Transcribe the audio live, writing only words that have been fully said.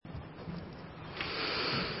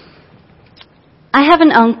I have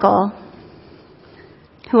an uncle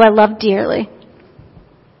who I love dearly.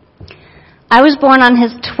 I was born on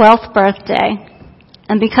his 12th birthday,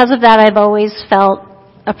 and because of that, I've always felt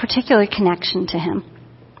a particular connection to him.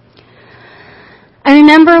 I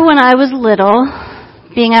remember when I was little,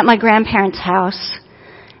 being at my grandparents' house,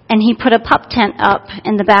 and he put a pup tent up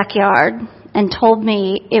in the backyard and told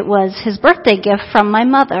me it was his birthday gift from my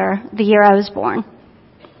mother the year I was born.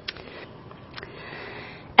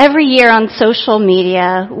 Every year on social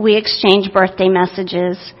media, we exchange birthday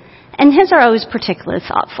messages, and his are always particularly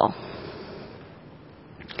thoughtful.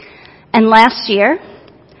 And last year,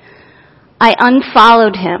 I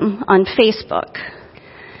unfollowed him on Facebook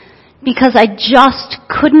because I just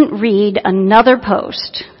couldn't read another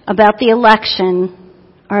post about the election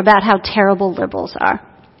or about how terrible liberals are.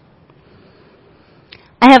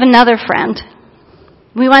 I have another friend.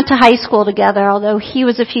 We went to high school together, although he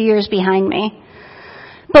was a few years behind me.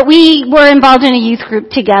 But we were involved in a youth group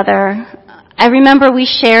together. I remember we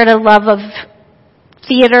shared a love of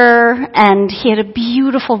theater, and he had a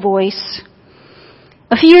beautiful voice.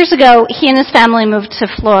 A few years ago, he and his family moved to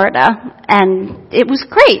Florida, and it was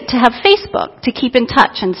great to have Facebook to keep in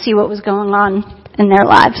touch and see what was going on in their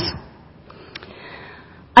lives.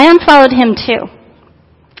 I unfollowed him too.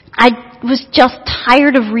 I was just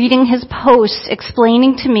tired of reading his posts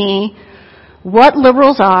explaining to me what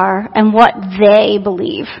liberals are and what they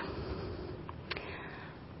believe.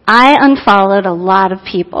 I unfollowed a lot of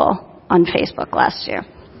people on Facebook last year.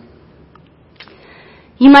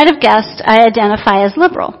 You might have guessed I identify as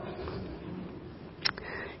liberal.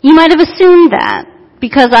 You might have assumed that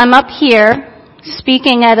because I'm up here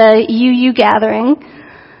speaking at a UU gathering,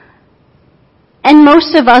 and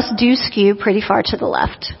most of us do skew pretty far to the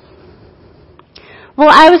left. Well,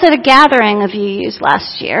 I was at a gathering of UUs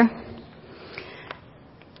last year,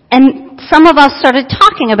 and some of us started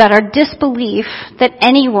talking about our disbelief that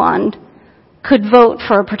anyone could vote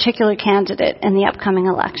for a particular candidate in the upcoming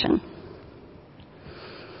election.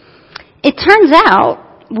 It turns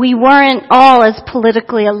out we weren't all as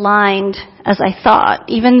politically aligned as I thought,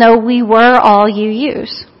 even though we were all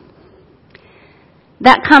UUs.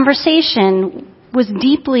 That conversation was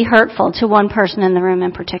deeply hurtful to one person in the room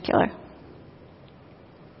in particular.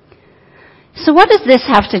 So what does this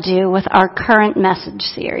have to do with our current message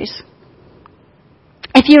series?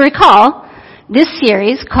 If you recall, this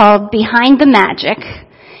series, called Behind the Magic,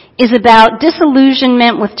 is about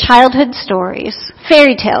disillusionment with childhood stories,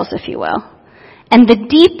 fairy tales, if you will, and the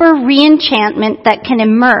deeper re-enchantment that can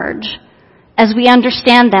emerge as we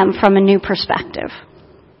understand them from a new perspective.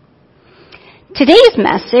 Today's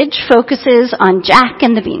message focuses on Jack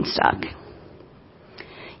and the Beanstalk.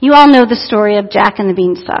 You all know the story of Jack and the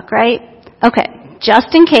Beanstalk, right? Okay,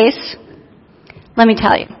 just in case, let me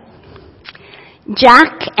tell you.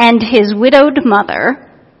 Jack and his widowed mother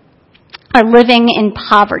are living in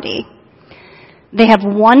poverty. They have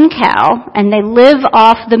one cow, and they live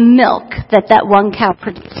off the milk that one cow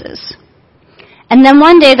produces. And then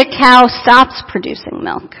one day the cow stops producing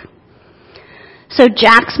milk. So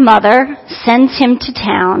Jack's mother sends him to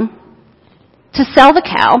town to sell the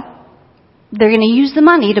cow. They're going to use the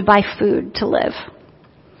money to buy food to live.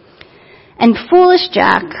 And foolish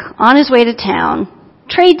Jack, on his way to town,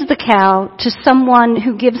 trades the cow to someone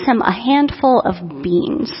who gives him a handful of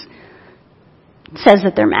beans. Says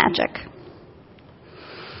that they're magic.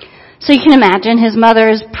 So you can imagine his mother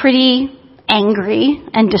is pretty angry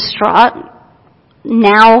and distraught.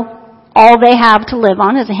 Now all they have to live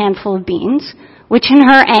on is a handful of beans, which in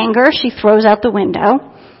her anger she throws out the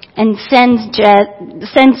window and sends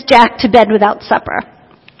Jack to bed without supper.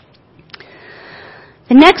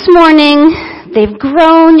 The next morning, they've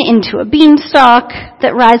grown into a beanstalk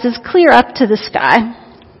that rises clear up to the sky.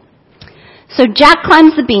 So Jack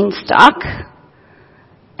climbs the beanstalk,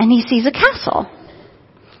 and he sees a castle.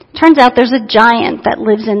 Turns out there's a giant that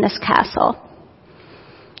lives in this castle.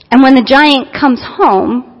 And when the giant comes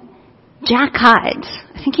home, Jack hides.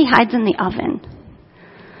 I think he hides in the oven.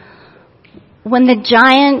 When the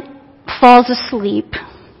giant falls asleep,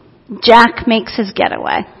 Jack makes his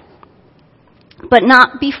getaway. But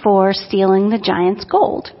not before stealing the giant's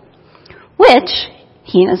gold, which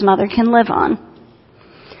he and his mother can live on.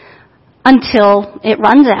 Until it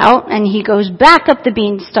runs out and he goes back up the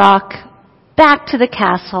beanstalk, back to the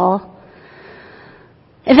castle.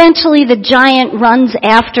 Eventually the giant runs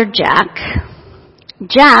after Jack.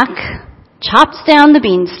 Jack chops down the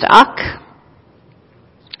beanstalk,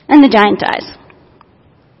 and the giant dies.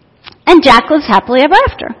 And Jack lives happily ever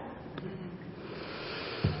after.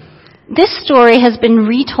 This story has been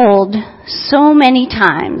retold so many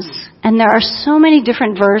times, and there are so many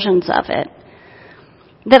different versions of it.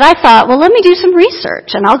 that I thought, well, let me do some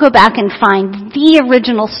research, and I'll go back and find the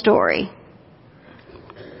original story.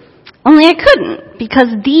 Only I couldn't,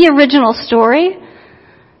 because the original story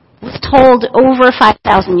was told over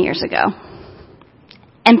 5,000 years ago.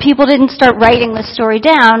 And people didn't start writing the story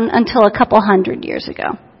down until a couple hundred years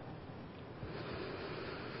ago.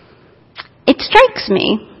 It strikes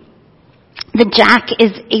me that Jack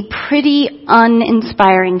is a pretty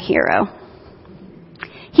uninspiring hero.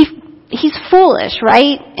 He's foolish,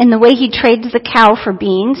 right? In the way he trades the cow for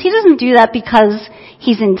beans. He doesn't do that because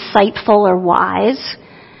he's insightful or wise.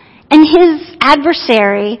 And his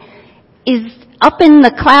adversary is up in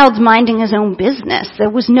the clouds minding his own business. There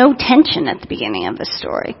was no tension at the beginning of the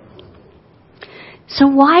story. So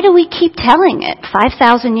why do we keep telling it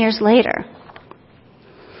 5,000 years later?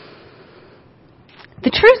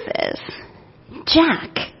 The truth is,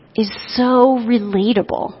 Jack is so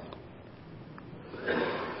relatable.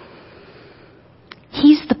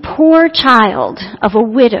 He's the poor child of a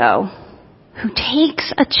widow who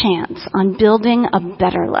takes a chance on building a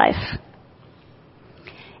better life.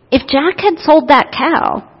 If Jack had sold that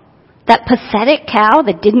cow, that pathetic cow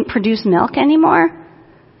that didn't produce milk anymore,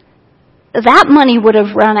 that money would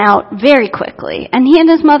have run out very quickly, and he and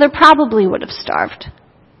his mother probably would have starved.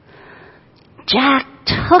 Jack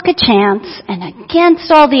took a chance, and against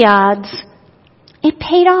all the odds, it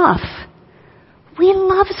paid off. We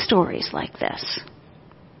love stories like this.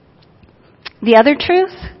 The other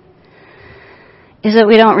truth is that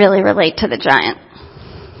we don't really relate to the giant.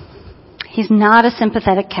 He's not a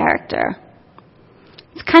sympathetic character.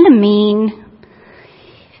 He's kind of mean.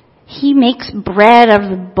 He makes bread out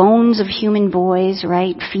of the bones of human boys,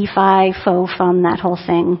 right? Fee-fi, fo-fum, that whole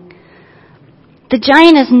thing. The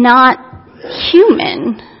giant is not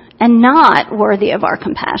human and not worthy of our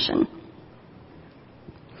compassion.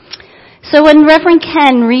 So when Reverend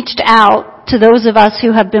Ken reached out to those of us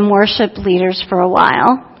who have been worship leaders for a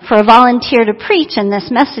while for a volunteer to preach in this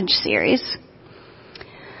message series,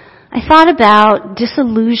 I thought about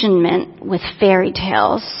disillusionment with fairy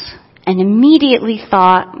tales and immediately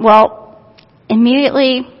I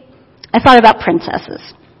thought about princesses.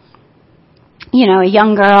 You know, a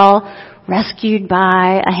young girl rescued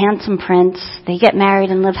by a handsome prince. They get married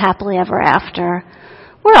and live happily ever after.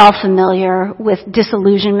 We're all familiar with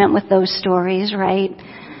disillusionment with those stories, right?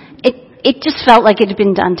 It just felt like it had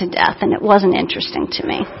been done to death, and it wasn't interesting to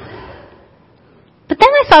me. But then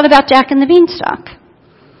I thought about Jack and the Beanstalk.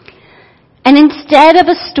 And instead of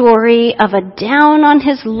a story of a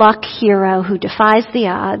down-on-his-luck hero who defies the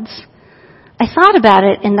odds, I thought about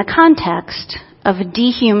it in the context of a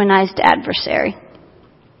dehumanized adversary.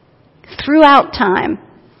 Throughout time,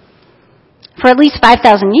 for at least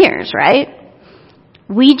 5,000 years, right?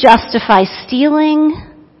 We justify stealing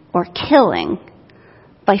or killing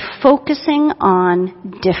by focusing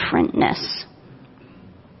on differentness.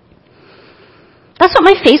 That's what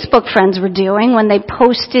my Facebook friends were doing when they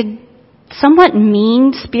posted somewhat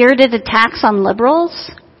mean-spirited attacks on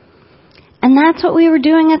liberals. And that's what we were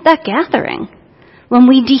doing at that gathering, when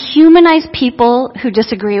we dehumanize people who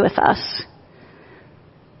disagree with us.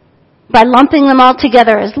 By lumping them all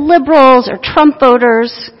together as liberals or Trump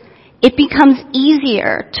voters, it becomes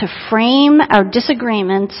easier to frame our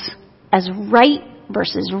disagreements as right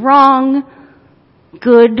versus wrong,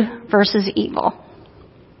 good versus evil.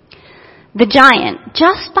 The giant,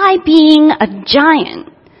 just by being a giant,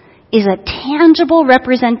 is a tangible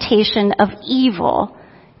representation of evil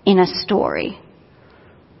in a story.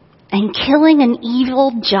 And killing an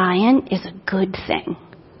evil giant is a good thing.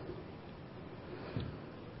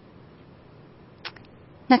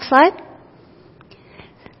 Next slide.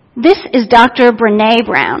 This is Dr. Brené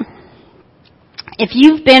Brown. If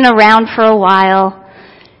you've been around for a while,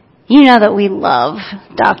 you know that we love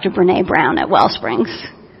Dr. Brené Brown at WellSprings.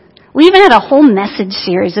 We even had a whole message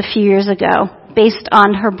series a few years ago based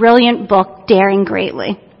on her brilliant book, Daring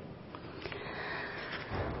Greatly.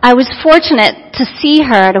 I was fortunate to see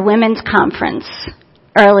her at a women's conference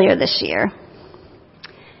earlier this year.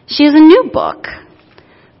 She has a new book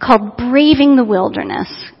called Braving the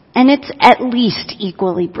Wilderness, and it's at least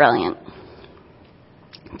equally brilliant.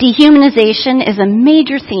 Dehumanization is a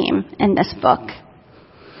major theme in this book.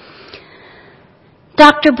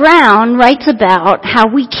 Dr. Brown writes about how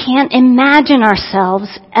we can't imagine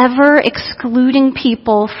ourselves ever excluding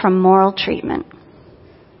people from moral treatment.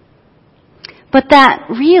 But that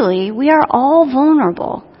really, we are all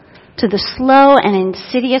vulnerable to the slow and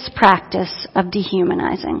insidious practice of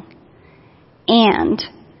dehumanizing. And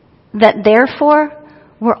that therefore,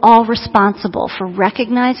 we're all responsible for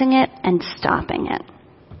recognizing it and stopping it.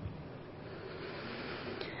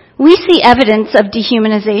 We see evidence of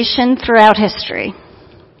dehumanization throughout history.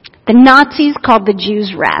 The Nazis called the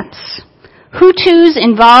Jews rats. Hutus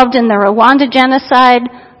involved in the Rwanda genocide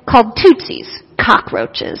called Tutsis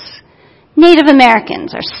cockroaches. Native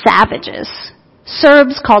Americans are savages.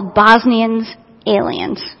 Serbs called Bosnians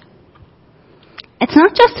aliens. It's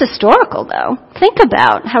not just historical, though. Think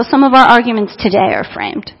about how some of our arguments today are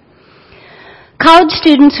framed. College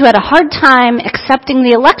students who had a hard time accepting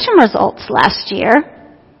the election results last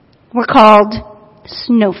year were called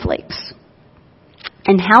snowflakes.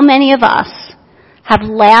 And how many of us have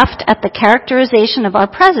laughed at the characterization of our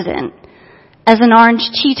president as an orange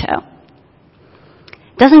Cheeto?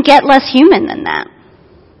 Doesn't get less human than that.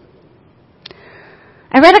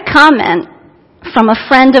 I read a comment from a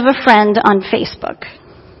friend of a friend on Facebook.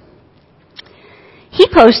 He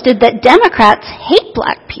posted that Democrats hate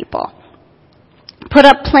black people, put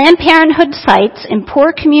up Planned Parenthood sites in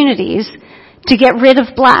poor communities to get rid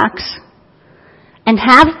of blacks, and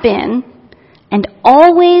have been and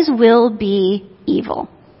always will be evil.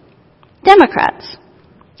 Democrats,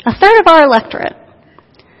 a third of our electorate.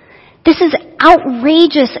 This is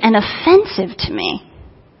outrageous and offensive to me.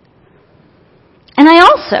 And I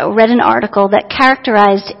also read an article that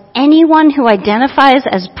characterized anyone who identifies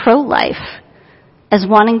as pro-life as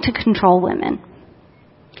wanting to control women.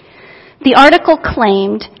 The article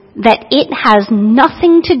claimed that it has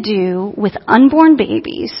nothing to do with unborn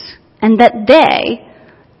babies and that they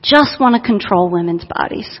just want to control women's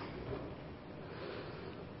bodies.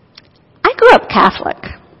 I grew up Catholic,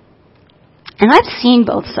 and I've seen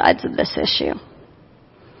both sides of this issue.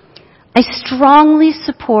 I strongly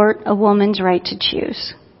support a woman's right to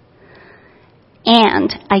choose.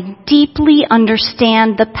 And I deeply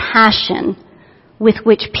understand the passion with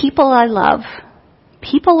which people I love,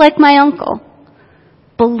 people like my uncle,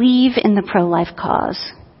 believe in the pro-life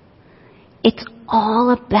cause. It's all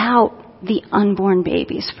about the unborn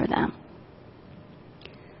babies for them.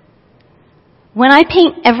 When I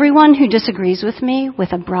paint everyone who disagrees with me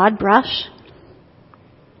with a broad brush,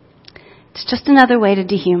 it's just another way to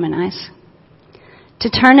dehumanize, to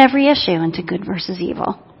turn every issue into good versus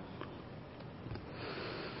evil.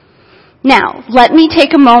 Now, let me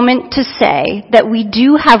take a moment to say that we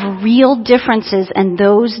do have real differences and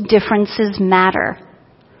those differences matter.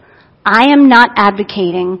 I am not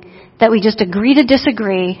advocating that we just agree to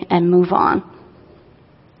disagree and move on.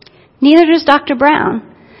 Neither does Dr.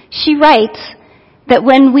 Brown. She writes that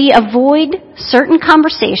when we avoid certain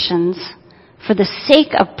conversations for the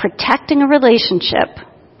sake of protecting a relationship,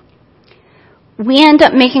 we end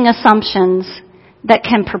up making assumptions that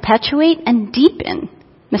can perpetuate and deepen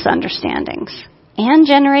misunderstandings and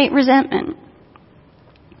generate resentment.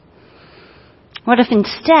 What if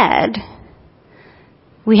instead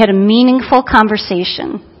we had a meaningful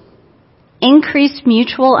conversation, increased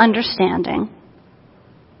mutual understanding,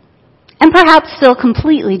 and perhaps still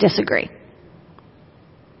completely disagree?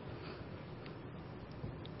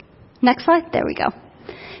 Next slide. There we go.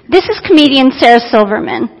 This is comedian Sarah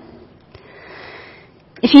Silverman.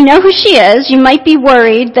 If you know who she is, you might be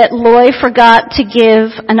worried that Loy forgot to give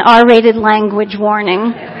an R-rated language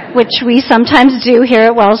warning, which we sometimes do here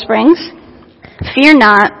at WellSprings. Fear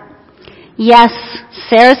not. Yes,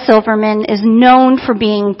 Sarah Silverman is known for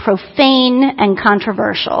being profane and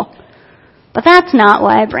controversial, but that's not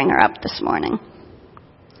why I bring her up this morning.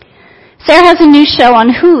 Sarah has a new show on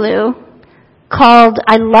Hulu called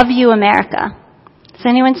I Love You, America. Has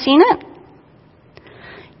anyone seen it?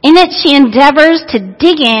 In it, she endeavors to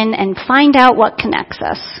dig in and find out what connects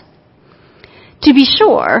us. To be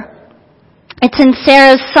sure, it's in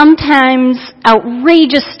Sarah's sometimes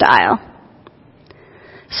outrageous style.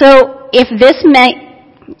 So if this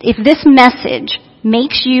message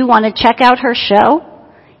makes you want to check out her show,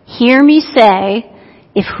 hear me say,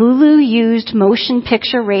 if Hulu used motion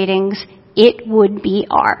picture ratings, it would be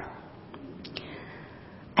R.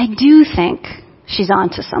 I do think she's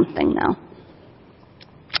onto something, though.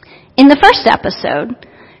 In the first episode,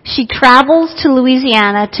 she travels to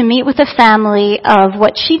Louisiana to meet with a family of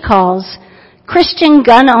what she calls Christian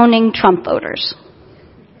gun-owning Trump voters.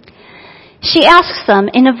 She asks them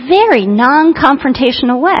in a very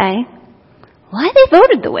non-confrontational way why they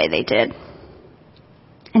voted the way they did.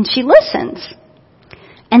 And she listens.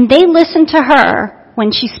 And they listen to her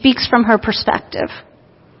when she speaks from her perspective.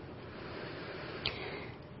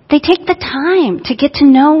 They take the time to get to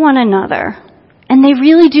know one another, and they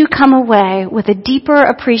really do come away with a deeper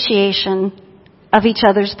appreciation of each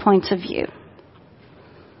other's points of view.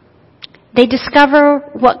 They discover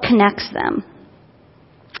what connects them,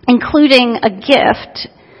 including a gift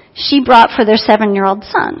she brought for their 7-year-old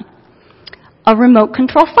son, a remote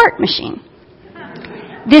control fart machine.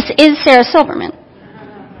 This is Sarah Silverman.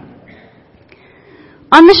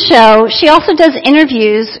 On the show, she also does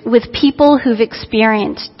interviews with people who've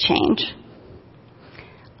experienced change.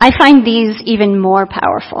 I find these even more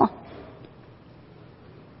powerful.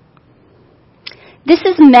 This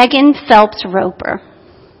is Megan Phelps Roper.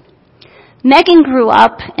 Megan grew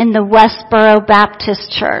up in the Westboro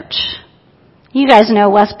Baptist Church. You guys know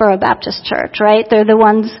Westboro Baptist Church, right? They're the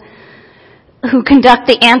ones who conduct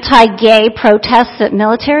the anti-gay protests at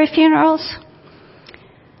military funerals.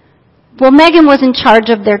 Well, Megan was in charge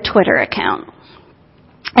of their Twitter account.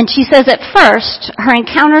 And she says at first, her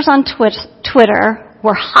encounters on Twitter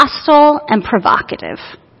were hostile and provocative.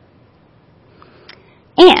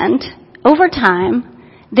 And over time,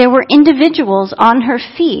 there were individuals on her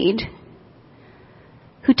feed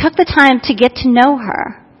who took the time to get to know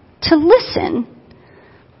her, to listen,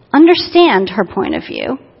 understand her point of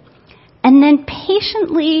view, and then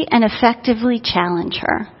patiently and effectively challenge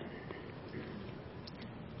her.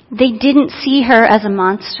 They didn't see her as a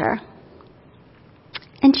monster.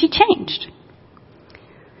 And she changed.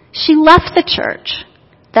 She left the church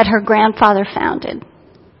that her grandfather founded.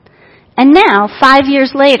 And now, 5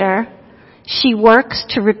 years later, she works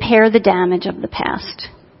to repair the damage of the past.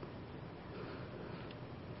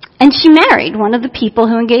 And she married one of the people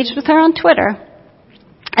who engaged with her on Twitter.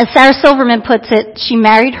 As Sarah Silverman puts it, she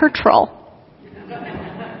married her troll.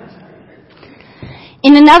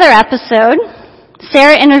 In another episode,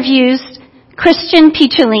 Sarah interviews Christian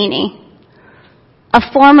Picciolini,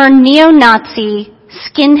 a former neo-Nazi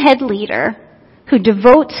skinhead leader who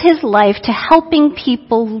devotes his life to helping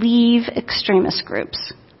people leave extremist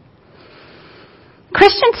groups.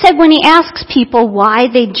 Christian said when he asks people why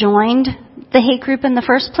they joined the hate group in the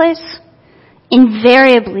first place,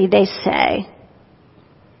 invariably they say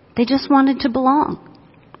they just wanted to belong.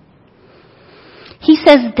 He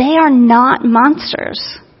says they are not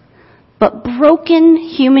monsters, but broken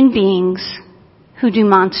human beings who do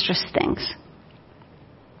monstrous things.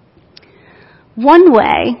 One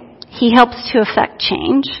way he helps to affect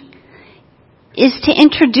change is to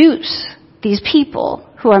introduce these people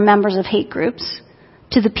who are members of hate groups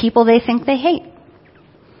to the people they think they hate.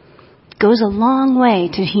 It goes a long way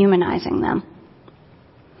to humanizing them.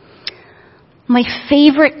 My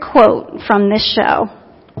favorite quote from this show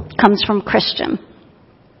comes from Christian.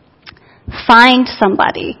 Find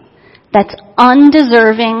somebody that's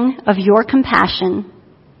undeserving of your compassion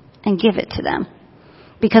and give it to them.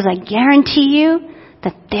 Because I guarantee you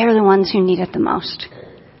that they're the ones who need it the most.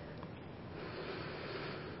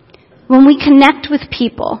 When we connect with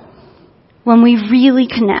people, when we really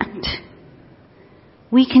connect,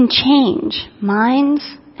 we can change minds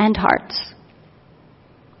and hearts.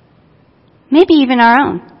 Maybe even our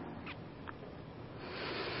own.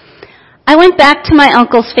 I went back to my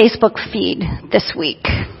uncle's Facebook feed this week,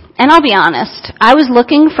 and I'll be honest, I was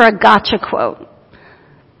looking for a gotcha quote.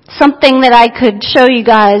 Something that I could show you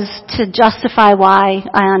guys to justify why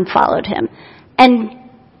I unfollowed him. And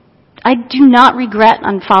I do not regret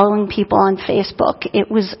unfollowing people on Facebook.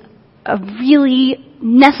 It was a really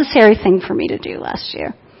necessary thing for me to do last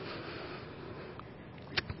year.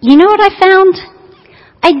 You know what I found?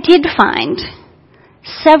 I did find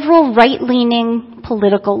several right-leaning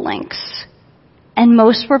political links, and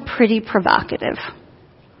most were pretty provocative.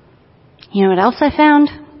 You know what else I found?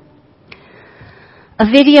 A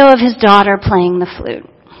video of his daughter playing the flute.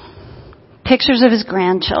 Pictures of his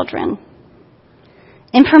grandchildren.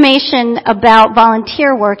 Information about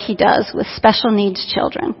volunteer work he does with special needs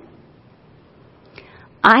children.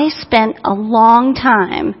 I spent a long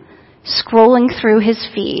time scrolling through his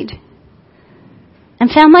feed and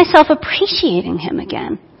found myself appreciating him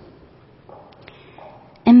again.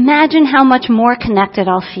 Imagine how much more connected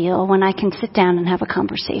I'll feel when I can sit down and have a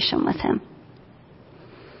conversation with him.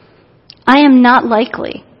 I am not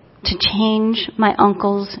likely to change my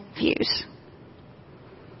uncle's views.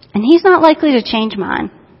 And he's not likely to change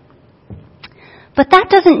mine. But that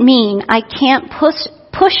doesn't mean I can't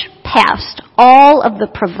push past all of the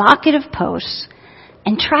provocative posts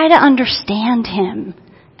and try to understand him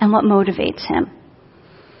and what motivates him.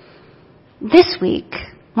 This week,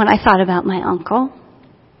 when I thought about my uncle,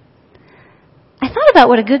 I thought about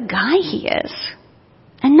what a good guy he is,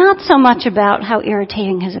 and not so much about how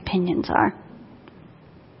irritating his opinions are.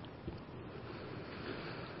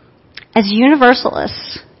 As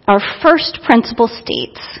Universalists, our first principle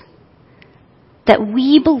states that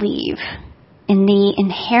we believe in the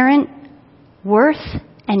inherent worth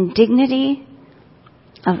and dignity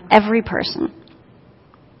of every person.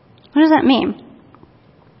 What does that mean?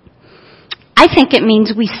 I think it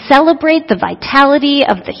means we celebrate the vitality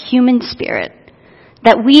of the human spirit,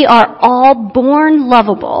 that we are all born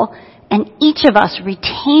lovable and each of us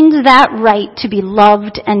retains that right to be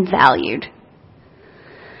loved and valued.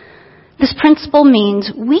 This principle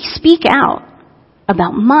means we speak out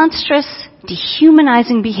about monstrous,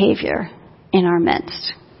 dehumanizing behavior in our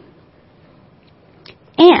midst.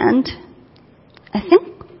 And I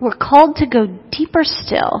think we're called to go deeper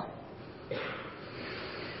still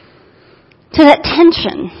to that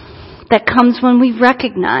tension that comes when we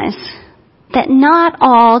recognize that not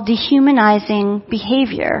all dehumanizing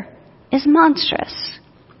behavior is monstrous.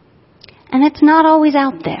 And it's not always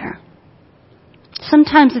out there.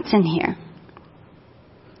 Sometimes it's in here.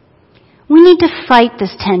 We need to fight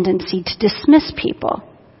this tendency to dismiss people,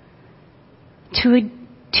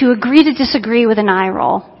 to agree to disagree with an eye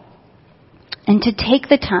roll, and to take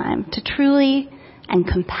the time to truly and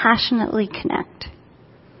compassionately connect.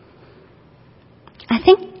 I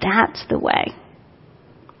think that's the way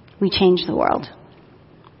we change the world.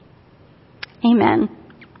 Amen.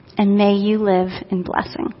 And may you live in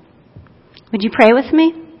blessing. Would you pray with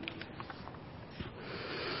me?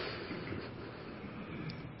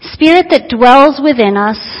 Spirit that dwells within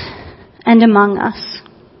us and among us,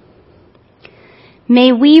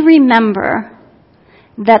 may we remember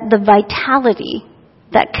that the vitality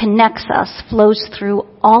that connects us flows through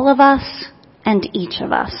all of us and each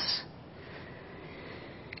of us.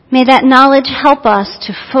 May that knowledge help us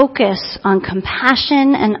to focus on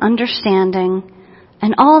compassion and understanding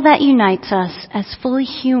and all that unites us as fully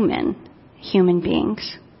human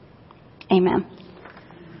beings. Amen.